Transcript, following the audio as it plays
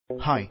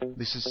Hi,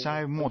 this is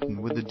Sive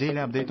Morten with the daily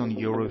update on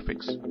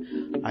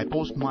EuroFX. I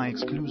post my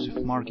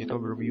exclusive market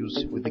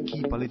overviews with the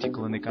key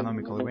political and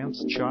economical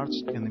events,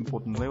 charts and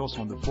important levels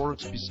on the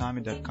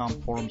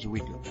ForexPeaceArmy.com forums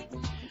weekly.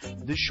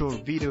 This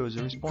short video is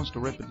a response to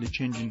rapidly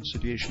changing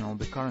situation on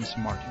the currency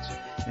markets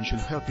and should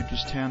help you to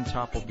stay on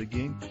top of the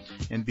game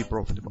and be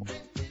profitable.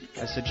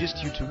 I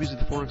suggest you to visit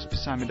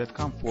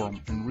ForexPeaceArmy.com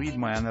forum and read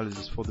my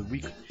analysis for the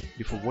week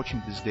before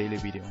watching this daily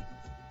video.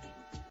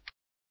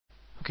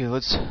 Okay,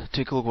 let's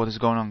take a look what is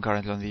going on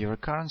currently on the euro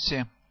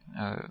currency.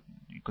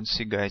 You can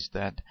see, guys,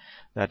 that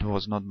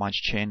was not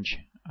much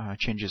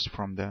changes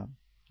from the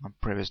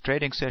previous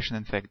trading session.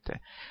 In fact,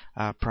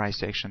 the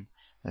price action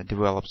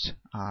develops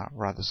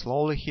rather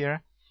slowly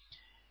here.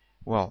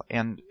 Well,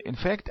 and in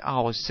fact,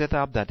 our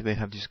setup that we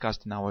have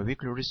discussed in our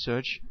weekly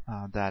research,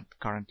 that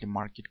currently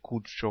market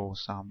could show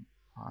some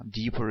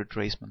deeper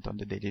retracement on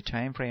the daily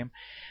time frame,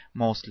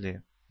 mostly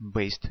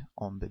based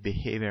on the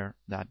behavior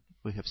that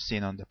we have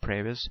seen on the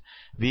previous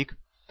week,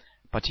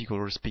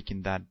 particularly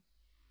speaking that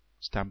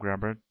stop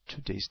grabber,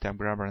 today's stop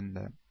grabber, and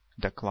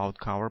the cloud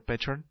cover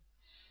pattern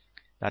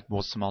that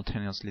was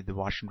simultaneously the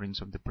washing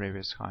rings of the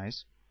previous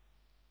highs.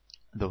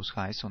 Those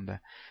highs on the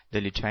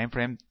daily time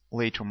frame.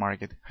 Later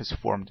market has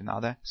formed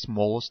another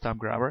smaller stop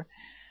grabber.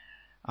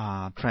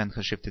 Trend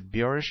has shifted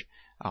bearish,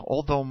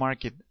 although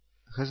market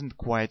hasn't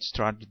quite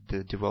started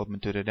the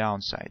development to the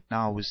downside.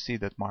 Now we see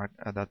that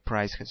that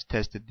price has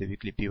tested the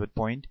weekly pivot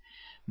point,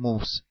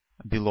 moves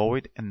below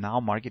it, and now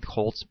market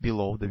holds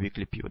below the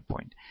weekly pivot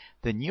point.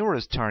 The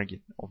nearest target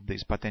of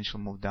this potential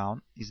move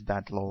down is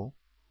that low,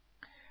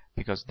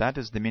 because that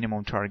is the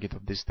minimum target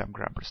of this stop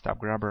grabber. Stop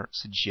grabber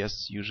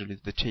suggests usually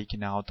the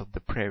taking out of the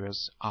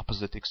previous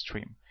opposite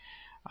extreme,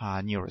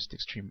 nearest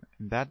extreme,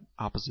 and that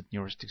opposite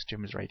nearest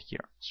extreme is right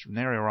here. It's an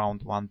area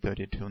around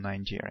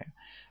 132.90 area,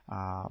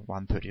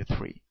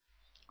 133.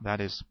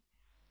 That is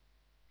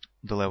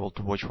the level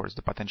to watch for, is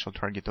the potential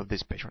target of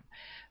this pattern.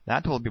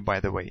 That will be, by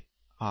the way,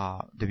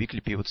 the weekly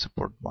pivot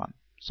support 1.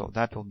 So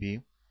that will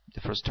be the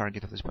first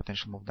target of this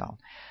potential move down.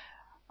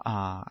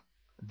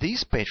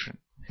 This pattern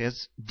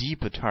has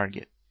deeper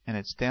target, and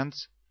it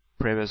stands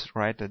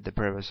right at the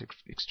previous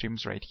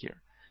extremes right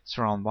here. It's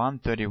around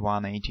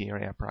 131.80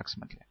 area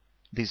approximately.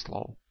 This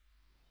low.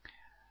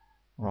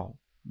 Well,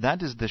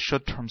 that is the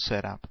short-term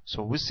setup.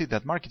 So we see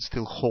that market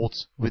still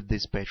holds with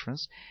these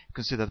patterns. You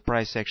can see that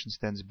price action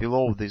stands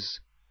below these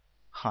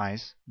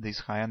highs, this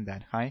high and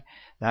that high.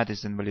 That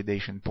is the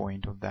invalidation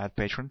point of that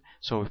pattern.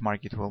 So if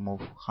market will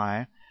move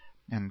higher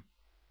and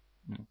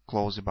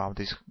close above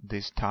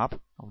this top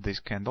of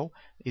this candle,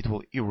 it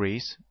will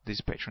erase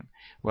this pattern.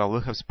 Well, we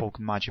have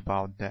spoken much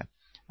about the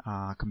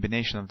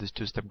combination of these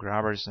two step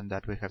grabbers, and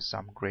that we have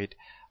some great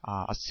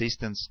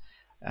assistance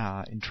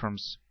in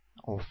terms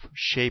of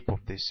shape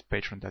of this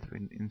pattern. That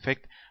in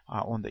fact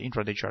on the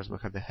intraday charts we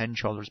have the head and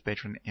shoulders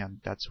pattern,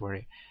 and that's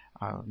very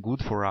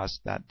good for us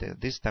that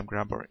this step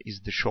grabber is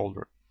the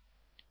shoulder,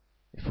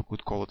 if we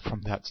could call it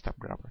from that step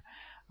grabber.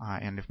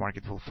 And if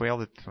market will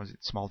fail, it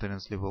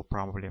simultaneously will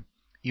probably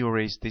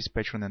erase this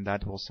pattern, and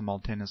that will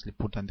simultaneously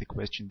put under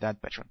question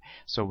that pattern.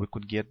 So we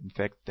could get, in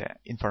fact, the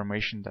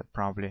information that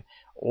probably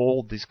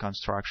all this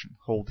construction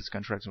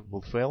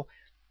will fail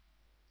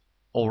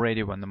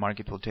already when the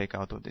market will take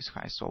out of this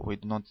high. So we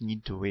do not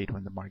need to wait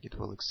when the market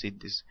will exceed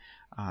this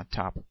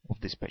top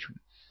of this pattern.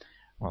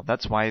 Well,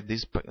 that's why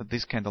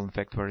this candle, in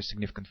fact, very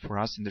significant for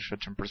us in the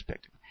short-term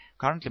perspective.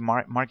 Currently,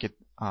 market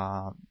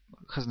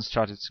hasn't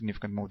started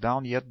significant move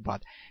down yet,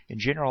 but in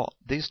general,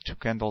 these two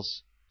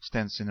candles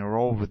stands in a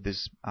row with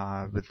this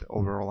with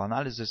overall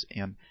analysis,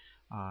 and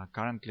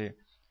currently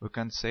we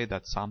can say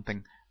that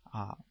something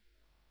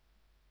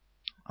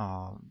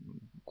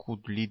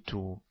could lead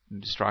to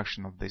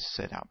destruction of this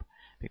setup,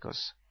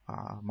 because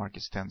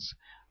market stands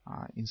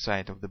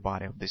inside of the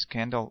body of this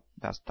candle.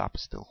 That top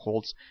still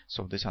holds,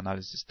 so this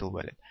analysis is still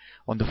valid.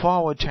 On the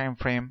 4-hour time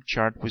frame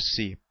chart, we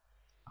see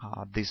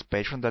this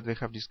pattern that we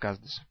have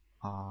discussed, this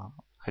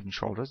head and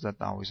shoulders that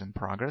now is in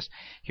progress.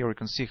 Here we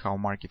can see how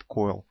market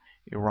coiled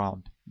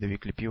around the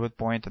weekly pivot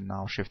point and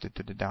now shifted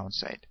to the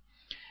downside.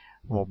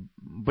 Well,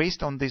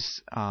 based on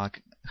this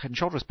head and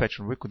shoulders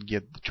pattern, we could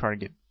get the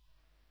target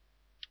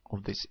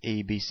of this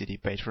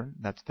ABCD pattern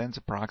that stands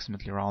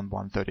approximately around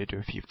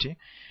 132.50.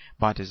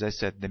 But as I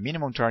said, the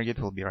minimum target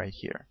will be right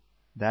here.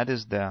 That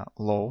is the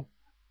low.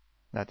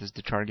 That is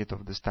the target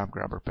of the stop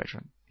grabber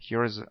pattern.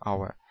 Here is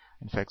our,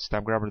 in fact,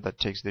 stop grabber that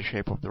takes the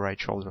shape of the right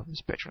shoulder of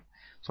this pattern.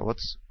 So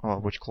let's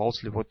watch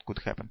closely what could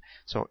happen.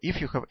 So if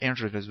you have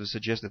entered, as we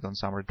suggested, on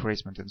some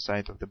retracement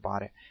inside of the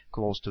body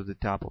close to the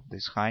top of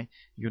this high,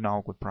 you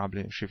now could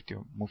probably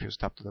move your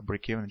stop to the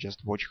break even and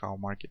just watch how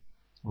market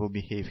will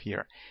behave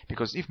here.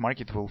 Because if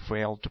market will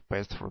fail to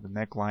pass through the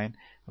neckline,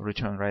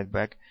 return right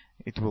back,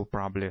 it will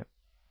probably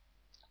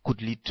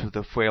could lead to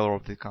the failure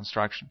of the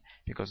construction,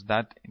 because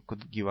that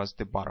could give us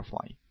the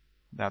butterfly.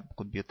 That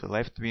could be at the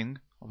left wing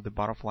of the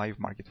butterfly. If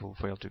market will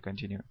fail to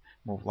continue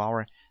move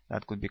lower,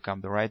 that could become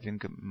the right wing.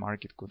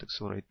 Market could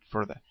accelerate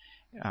further.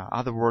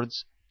 Other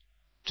words,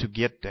 to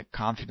get the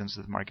confidence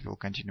that market will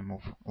continue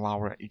move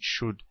lower, it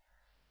should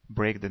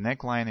break the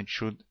neckline, it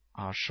should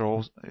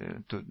show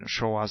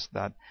us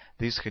that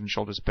this head and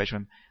shoulders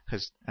pattern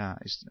has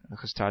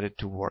started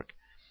to work.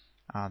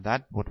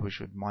 That's what we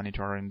should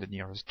monitor in the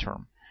nearest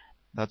term.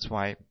 That's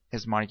why,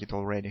 as market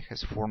already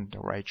has formed the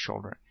right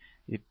shoulder,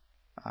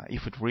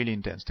 if it really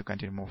intends to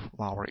continue move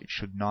lower, it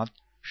should not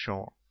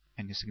show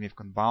any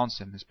significant bounce,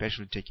 and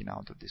especially taking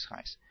out of these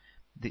highs.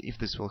 If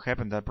this will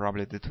happen, then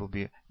probably it will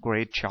be a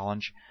great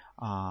challenge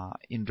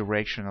in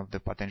direction of the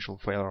potential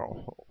failure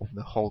of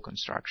the whole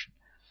construction.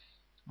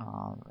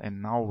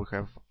 And now we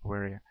have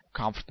very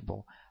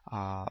comfortable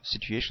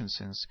situation,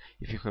 since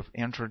if you have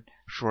entered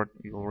short,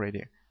 you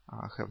already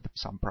have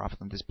some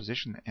profit on this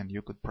position, and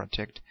you could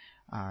protect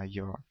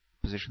your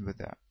position with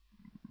a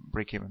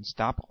break-even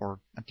stop, or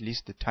at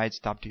least a tight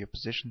stop to your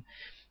position,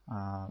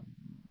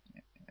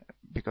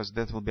 because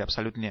that will be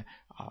absolutely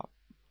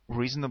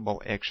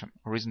reasonable action,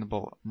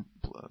 reasonable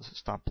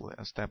stop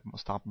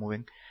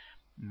moving,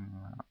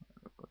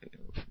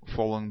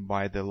 followed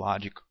by the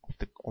logic of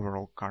the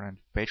overall current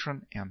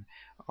pattern and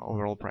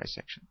overall price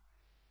action.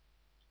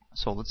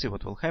 So let's see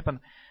what will happen.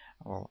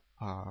 Well,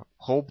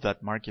 hope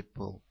that market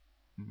will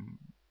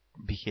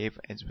behave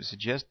as we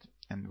suggest,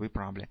 and we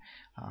probably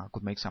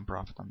could make some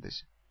profit on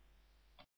this.